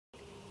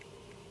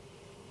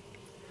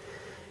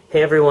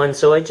Hey everyone,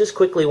 so I just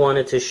quickly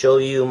wanted to show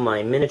you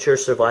my miniature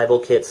survival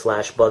kit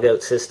slash bug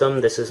out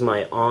system. This is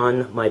my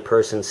on my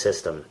person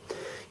system.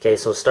 Okay,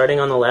 so starting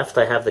on the left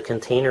I have the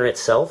container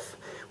itself,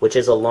 which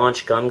is a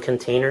launch gum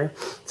container.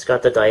 It's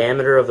got the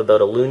diameter of about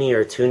a loonie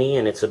or toonie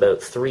and it's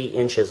about 3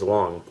 inches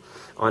long.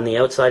 On the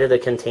outside of the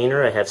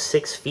container I have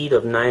 6 feet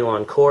of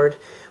nylon cord,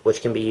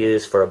 which can be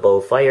used for a bow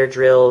fire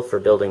drill, for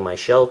building my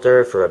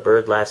shelter, for a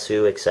bird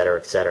lasso, etc.,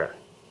 etc.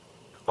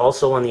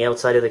 Also on the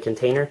outside of the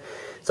container,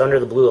 it's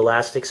under the blue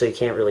elastic so you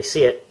can't really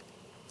see it,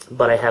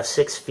 but I have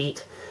 6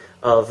 feet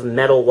of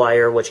metal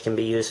wire which can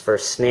be used for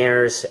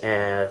snares,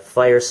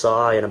 fire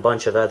saw, and a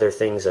bunch of other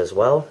things as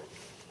well.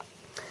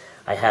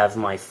 I have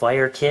my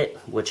fire kit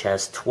which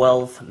has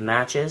 12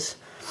 matches.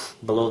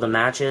 Below the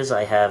matches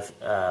I have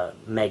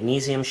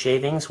magnesium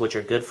shavings which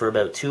are good for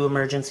about 2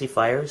 emergency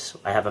fires.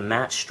 I have a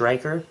match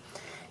striker,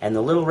 and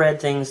the little red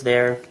things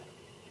there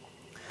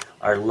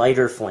are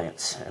lighter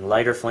flints, and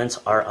lighter flints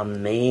are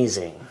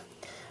amazing.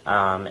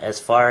 As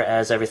far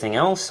as everything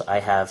else, I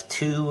have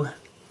 2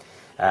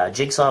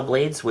 jigsaw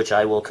blades which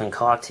I will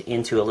concoct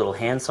into a little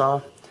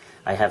handsaw.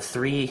 I have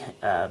 3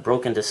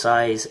 broken to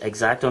size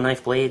X-Acto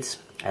knife blades.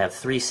 I have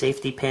 3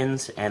 safety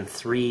pins and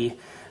 3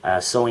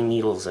 sewing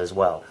needles as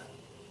well.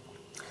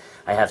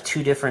 I have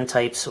 2 different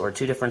types or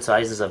 2 different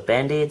sizes of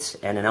band-aids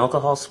and an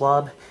alcohol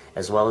swab,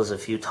 as well as a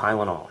few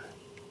Tylenol.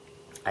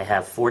 I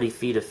have 40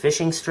 feet of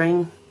fishing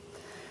string,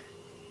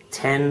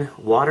 10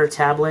 water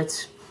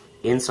tablets.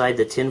 Inside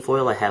the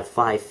tinfoil I have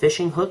 5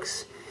 fishing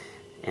hooks,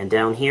 and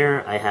down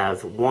here I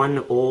have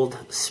 1 old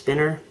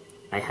spinner,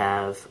 I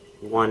have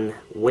 1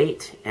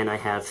 weight, and I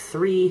have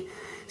 3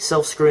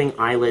 self-screwing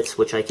eyelets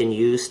which I can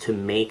use to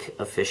make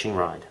a fishing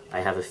rod. I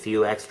have a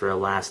few extra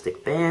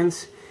elastic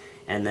bands,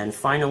 and then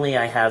finally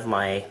I have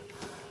my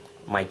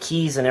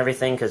keys and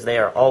everything, because they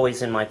are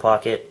always in my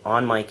pocket.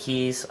 On my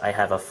keys I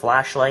have a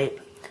flashlight,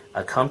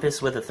 a compass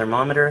with a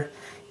thermometer,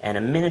 and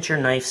a miniature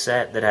knife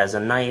set that has a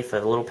knife, a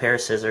little pair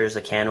of scissors,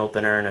 a can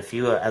opener, and a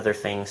few other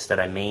things that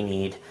I may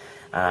need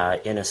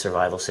in a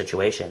survival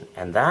situation.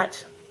 And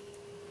that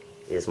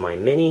is my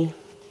mini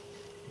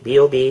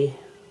B.O.B.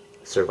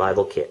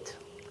 survival kit.